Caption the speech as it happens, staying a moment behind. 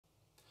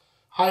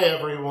Hi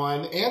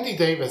everyone, Andy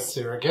Davis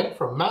here again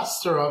from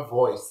Master of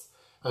Voice,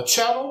 a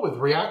channel with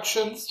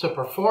reactions to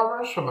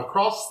performers from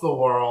across the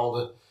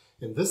world.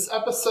 In this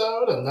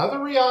episode, another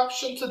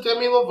reaction to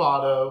Demi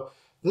Lovato,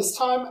 this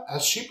time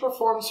as she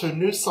performs her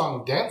new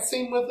song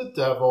Dancing with the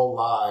Devil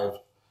live.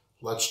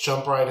 Let's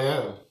jump right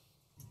in.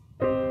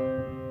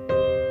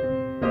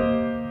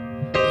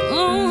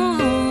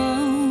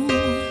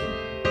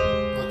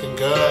 Looking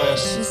good.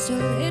 Just a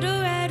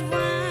little red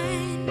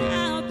wine,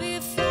 I'll be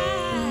fine.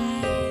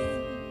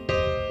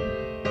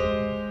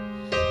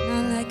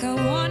 Not like I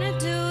wanna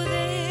do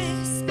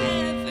this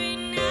every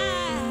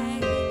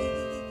night.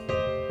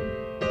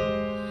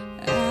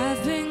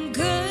 I've been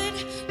good,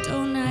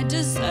 don't I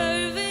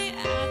deserve it?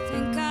 I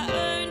think I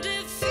earned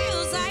it,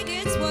 feels like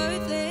it's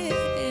worth it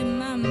in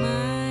my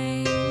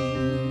mind.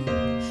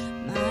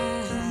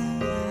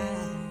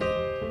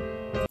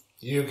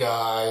 You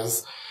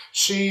guys,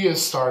 she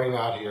is starting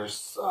out here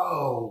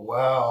so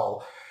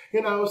well.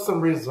 You know,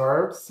 some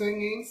reserved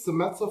singing, some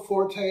mezzo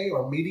forte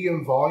or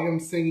medium volume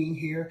singing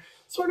here,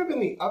 sort of in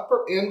the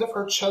upper end of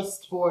her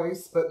chest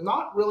voice, but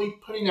not really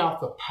putting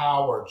out the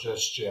power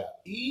just yet.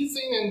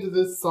 Easing into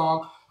this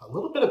song, a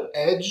little bit of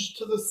edge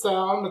to the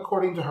sound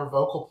according to her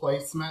vocal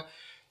placement.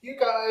 You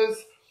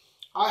guys,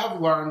 I have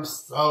learned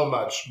so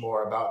much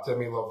more about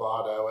Demi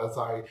Lovato as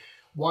I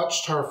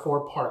watched her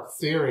 4-part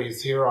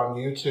series here on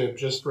YouTube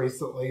just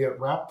recently. It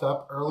wrapped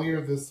up earlier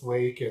this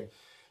week and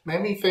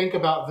made me think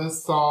about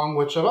this song,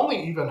 which I've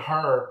only even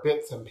heard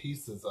bits and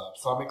pieces of.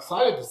 So I'm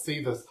excited to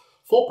see this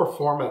full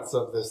performance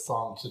of this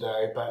song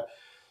today. But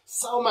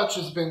so much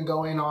has been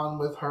going on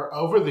with her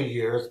over the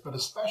years, but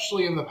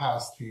especially in the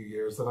past few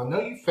years. And I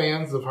know you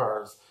fans of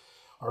hers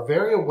are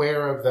very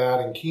aware of that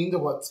and keen to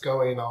what's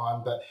going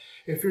on. But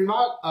if you're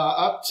not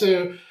up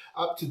to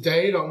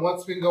date on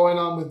what's been going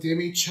on with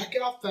Demi, check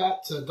out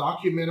that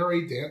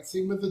documentary,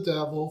 Dancing with the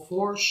Devil,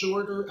 4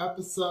 shorter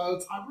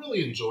episodes. I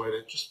really enjoyed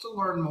it just to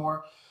learn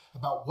more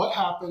about what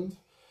happened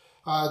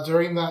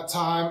during that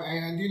time.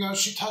 And, you know,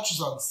 she touches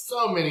on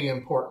so many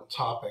important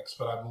topics,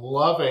 but I'm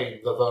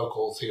loving the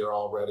vocals here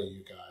already,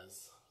 you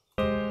guys.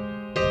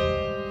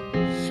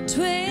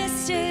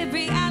 Twisted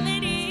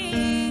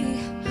reality,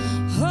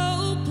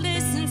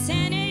 hopeless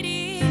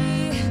insanity.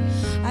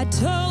 I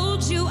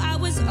told you I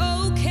was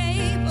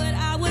okay, but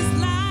I was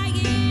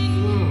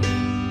lying.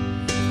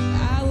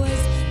 I was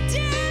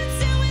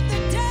dancing with the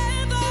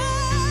devil,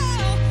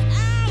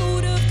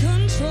 out of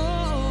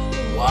control.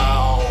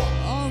 Wow.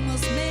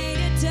 Almost made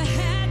it to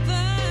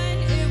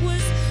heaven. It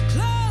was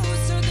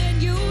closer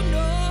than you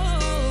know.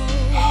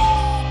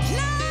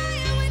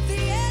 Playing with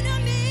the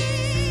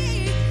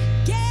enemy,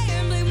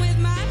 gambling with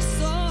my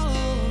soul.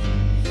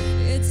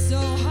 It's so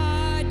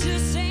hard to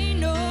say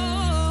no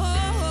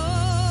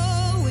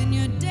when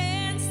you're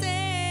dancing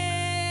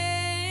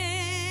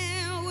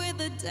with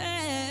the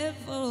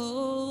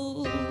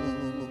devil.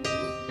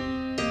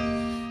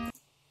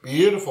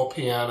 Beautiful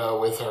piano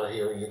with her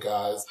here, you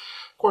guys.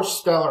 Of course,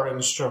 stellar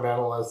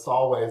instrumentalist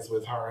always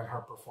with her and her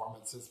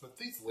performances. But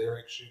these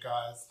lyrics, you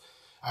guys,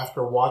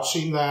 after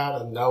watching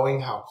that and knowing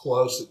how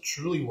close it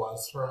truly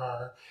was for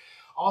her.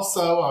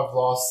 Also, I've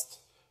lost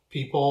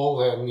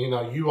people, and, you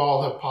know, you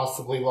all have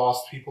possibly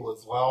lost people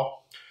as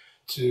well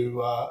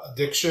to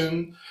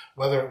addiction,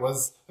 whether it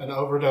was an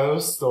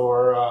overdose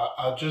or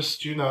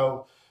just, you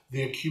know,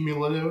 the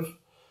accumulative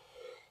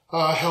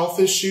health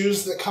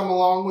issues that come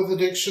along with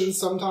addiction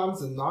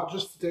sometimes, and not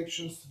just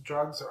addictions to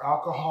drugs or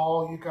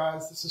alcohol. You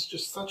guys, this is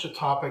just such a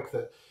topic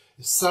that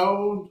is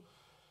so,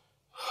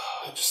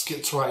 it just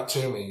gets right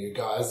to me, you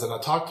guys. And I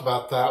talked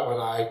about that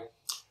when I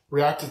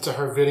reacted to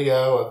her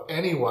video of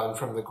Anyone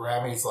from the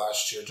Grammys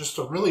last year. Just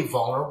a really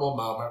vulnerable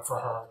moment for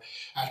her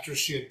after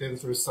she had been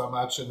through so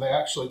much, and they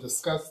actually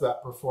discussed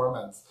that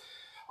performance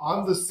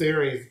on the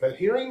series. But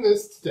hearing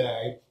this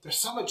today, there's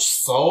so much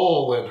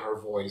soul in her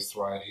voice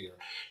right here.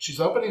 She's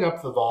opening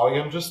up the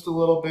volume just a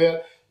little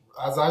bit,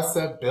 as I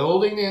said,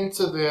 building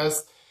into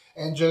this,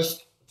 and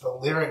just the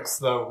lyrics,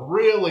 though,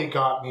 really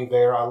got me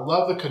there. I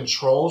love the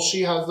control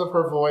she has of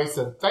her voice,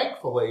 and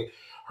thankfully,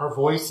 her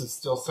voice is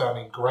still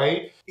sounding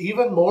great,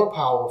 even more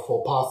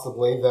powerful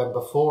possibly than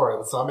before.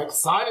 And so I'm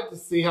excited to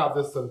see how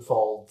this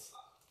unfolds.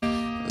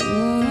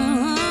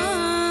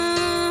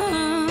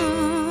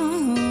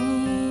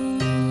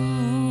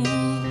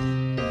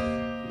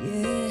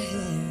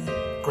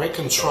 Great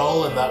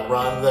control in that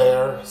run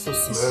there. So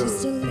smooth. It's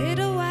just a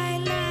little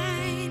white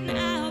line,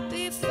 I'll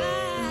be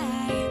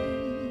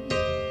fine.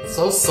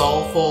 So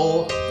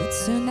soulful. But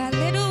soon that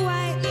little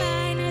white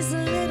line is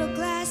a little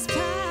glass pipe.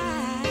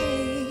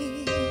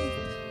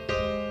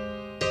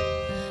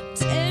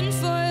 10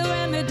 for a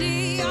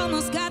remedy,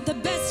 almost got the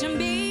best of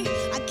me.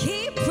 I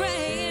keep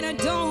praying I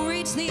don't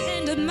reach the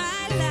end of my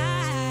life.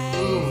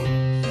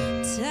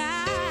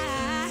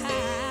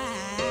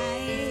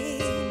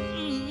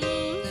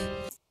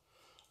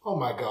 Oh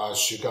my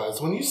gosh, you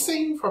guys, when you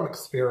sing from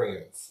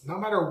experience, no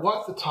matter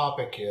what the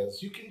topic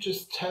is, you can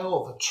just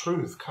tell the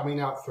truth coming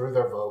out through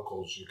their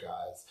vocals, you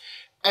guys.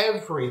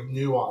 Every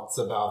nuance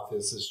about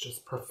this is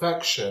just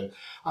perfection.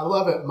 I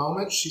love it.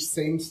 Moments she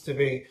seems to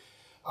be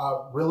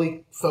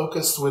really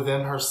focused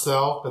within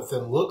herself, but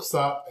then looks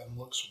up and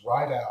looks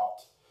right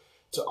out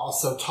to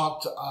also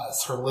talk to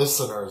us, her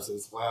listeners,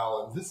 as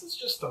well. And this is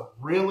just a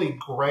really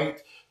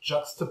great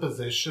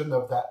juxtaposition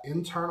of that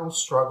internal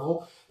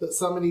struggle that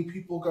so many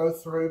people go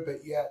through,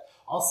 but yet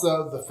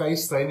also the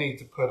face they need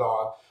to put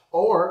on,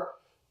 or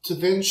to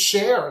then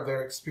share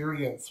their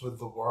experience with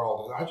the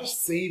world. And I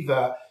just see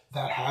that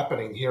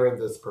happening here in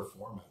this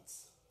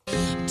performance.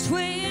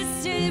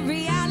 Twisted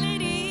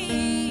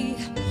reality,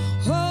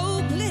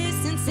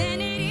 hopeless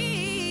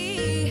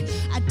insanity.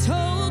 I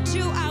told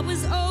you I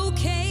was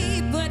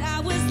okay, but I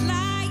was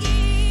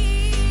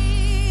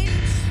lying.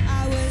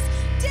 I was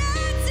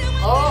dancing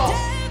with the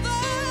devil.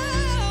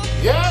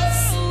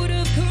 Yes! Out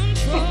of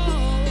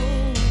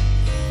control.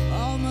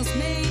 Almost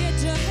made it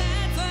to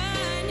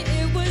heaven.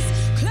 It was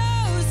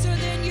closer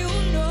than you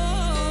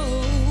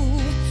know.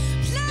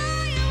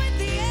 Playing with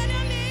the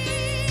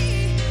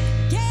enemy,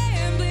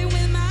 gambling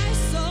with my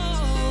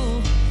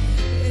soul.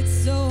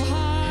 It's so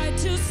hard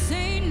to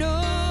say no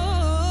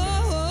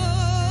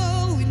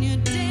when you're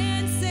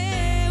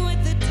dancing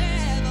with the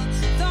devil.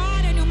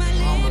 Thought I knew my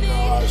limit. Oh my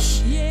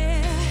gosh.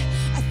 Yeah,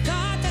 I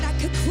thought that I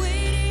could quit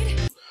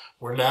it.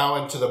 We're now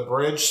into the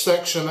bridge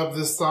section of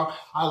this song.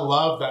 I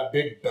love that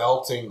big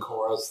belting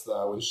chorus,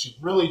 though, and she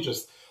really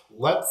just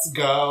lets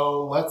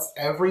go, lets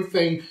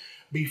everything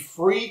be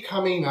free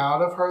coming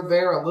out of her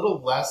there, a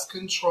little less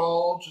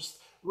control, just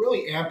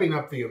really amping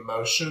up the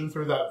emotion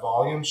through that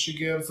volume she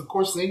gives. Of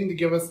course, needing to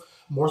give us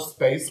more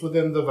space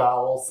within the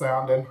vowel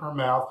sound in her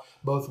mouth,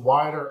 both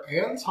wider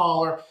and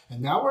taller.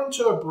 And now we're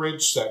into a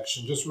bridge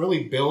section, just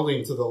really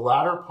building to the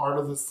latter part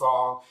of the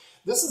song.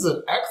 This is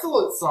an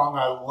excellent song.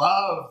 I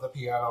love the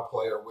piano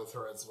player with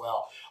her as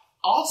well.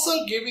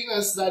 Also giving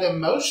us that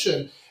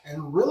emotion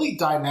and really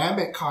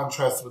dynamic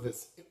contrast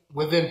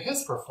within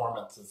his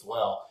performance as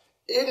well.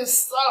 It is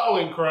so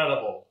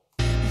incredible.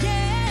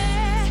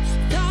 Yeah,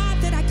 thought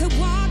that I could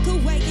walk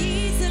away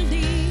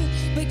easily,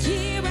 but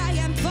here I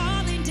am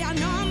falling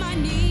down on my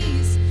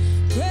knees,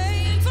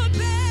 praying for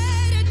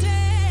better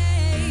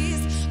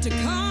days to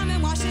come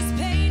and wash this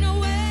pain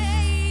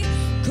away.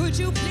 Could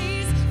you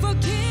please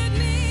forgive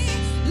me?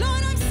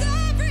 Lord, I'm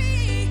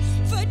sorry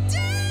for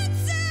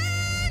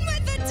dancing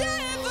with the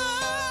devil.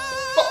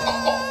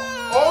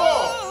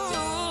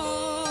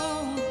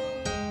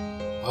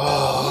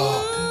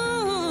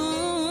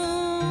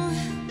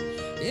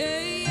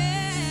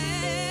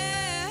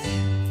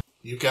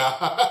 You guys,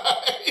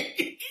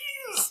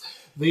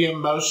 the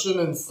emotion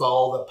and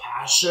soul, the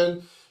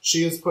passion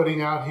she is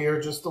putting out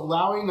here, just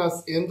allowing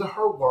us into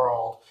her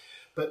world.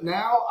 But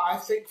now I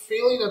think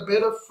feeling a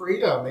bit of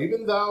freedom,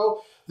 even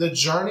though the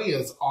journey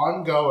is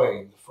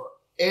ongoing for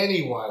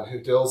anyone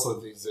who deals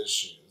with these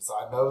issues.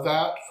 I know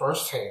that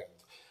firsthand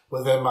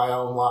within my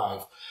own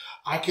life.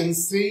 I can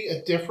see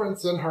a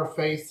difference in her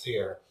face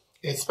here,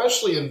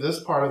 especially in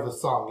this part of the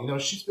song. You know,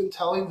 she's been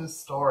telling this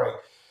story,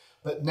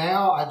 but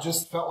now I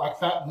just felt like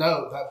that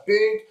note, that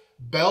big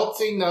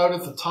belting note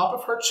at the top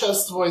of her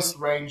chest voice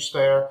range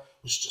there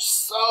was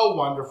just so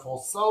wonderful,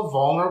 so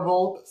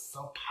vulnerable, but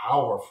so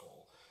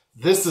powerful.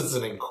 This is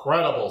an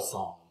incredible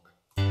song.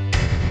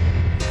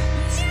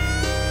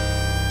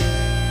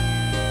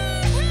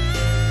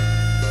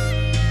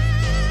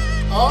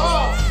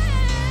 Oh!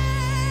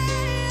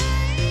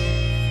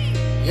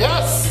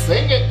 Yes,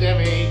 sing it,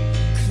 Demi.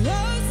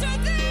 Closer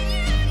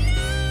than you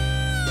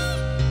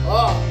know.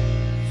 Oh.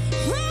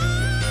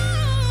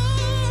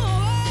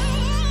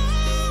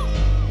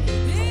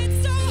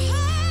 It's so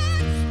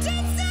hard to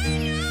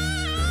say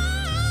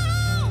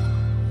no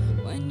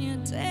when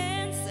you're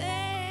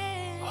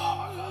dancing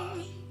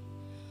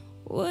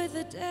with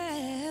the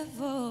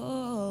devil.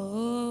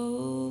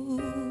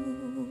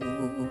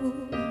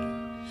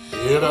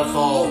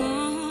 Beautiful.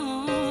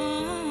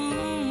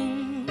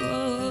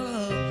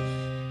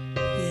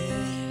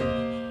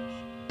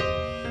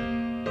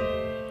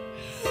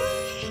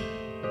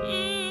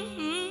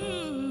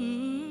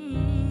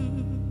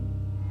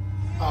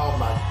 Oh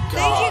my God.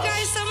 Thank you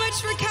guys so much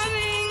for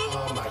coming.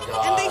 Oh my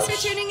God. And thanks for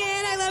tuning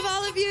in. I love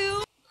all of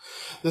you.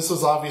 This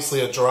was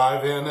obviously a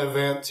drive-in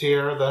event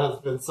here that has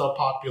been so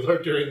popular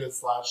during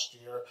this last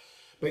year.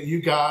 But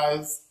you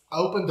guys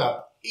opened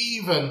up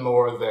even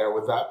more there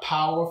with that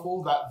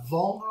powerful, that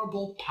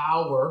vulnerable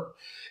power,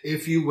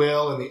 if you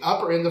will, in the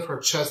upper end of her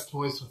chest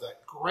voice with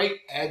that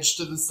great edge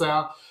to the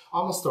sound.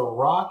 Almost a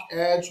rock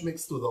edge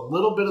mixed with a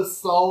little bit of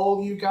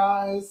soul, you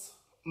guys.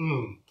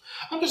 I'm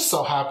just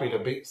so happy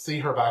to see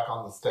her back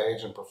on the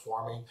stage and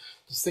performing,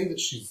 to see that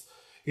she's,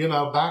 you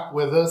know, back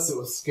with us. It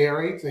was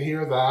scary to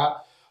hear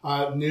that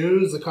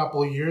news a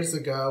couple of years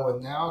ago,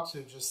 and now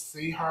to just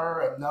see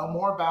her and know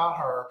more about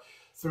her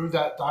through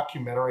that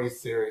documentary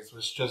series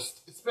was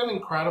just, it's been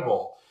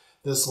incredible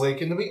this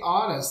week. And to be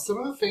honest, some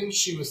of the things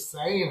she was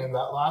saying in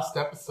that last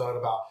episode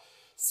about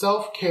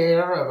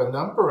self-care of a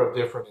number of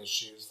different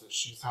issues that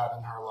she's had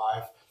in her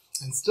life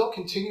and still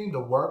continuing to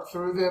work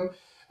through them.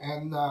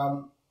 And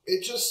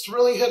it just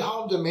really hit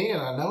home to me,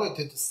 and I know it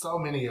did to so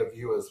many of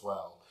you as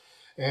well.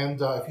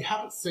 And if you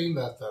haven't seen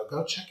that, though,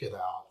 go check it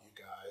out, you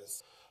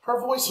guys. Her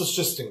voice was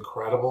just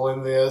incredible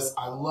in this.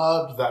 I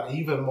loved that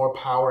even more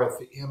power at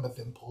the end, but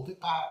then pulled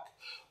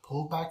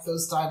back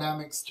those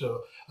dynamics to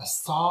a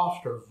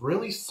soft or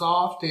really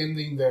soft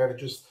ending there to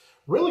just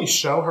really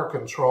show her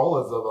control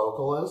as a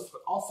vocalist,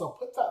 but also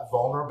put that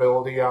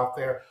vulnerability out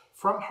there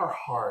from her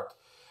heart.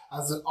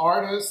 As an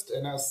artist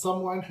and as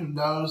someone who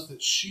knows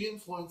that she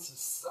influences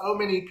so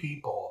many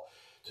people,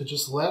 to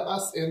just let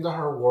us into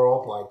her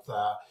world like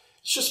that,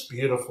 it's just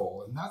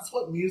beautiful. And that's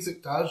what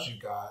music does, you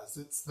guys.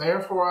 It's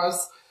there for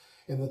us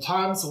in the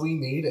times we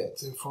need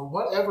it, and for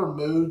whatever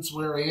moods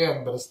we're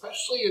in, but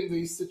especially in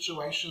these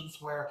situations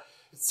where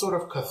it's sort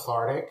of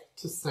cathartic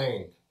to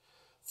sing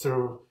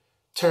through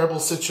terrible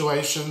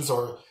situations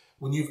or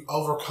when you've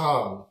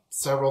overcome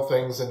several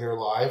things in your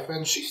life.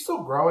 And she's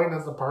still growing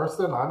as a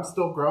person. I'm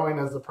still growing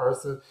as a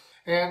person.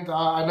 And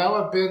I know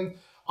I've been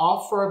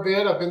off for a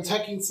bit. I've been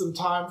taking some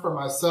time for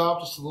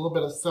myself, just a little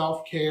bit of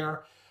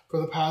self-care for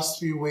the past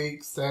few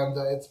weeks. And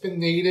it's been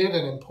needed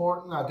and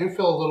important. I do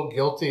feel a little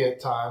guilty at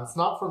times,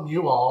 not from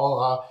you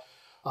all,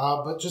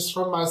 but just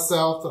from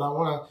myself, that I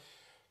want to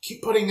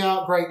keep putting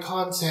out great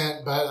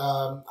content, but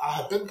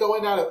I've been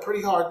going at it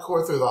pretty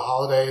hardcore through the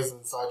holidays,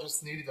 and so I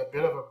just needed a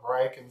bit of a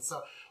break. And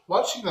so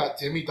watching that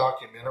Demi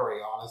documentary,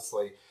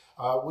 honestly,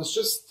 was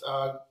just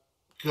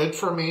good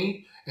for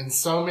me in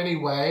so many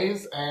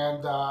ways.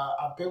 And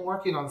I've been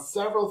working on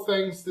several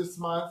things this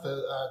month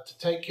to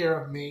take care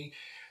of me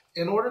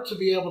in order to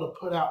be able to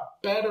put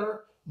out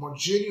better, more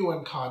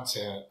genuine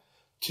content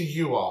to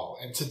you all.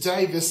 And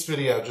today, this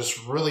video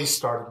just really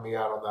started me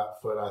out on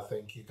that foot, I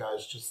think, you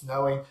guys, just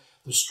knowing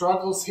the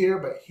struggles here,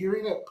 but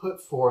hearing it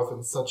put forth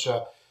in such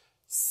a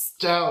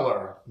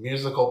stellar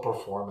musical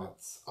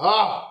performance.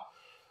 I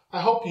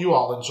hope you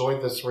all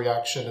enjoyed this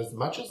reaction as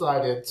much as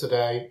I did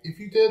today. If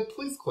you did,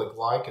 please click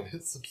like and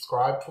hit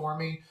subscribe for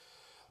me.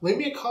 Leave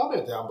me a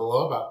comment down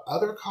below about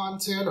other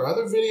content or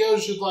other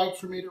videos you'd like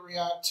for me to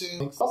react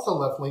to. I also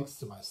left links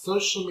to my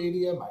social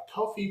media, my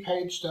Ko-fi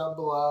page down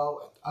below,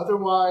 and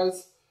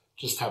otherwise,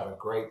 just have a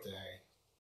great day.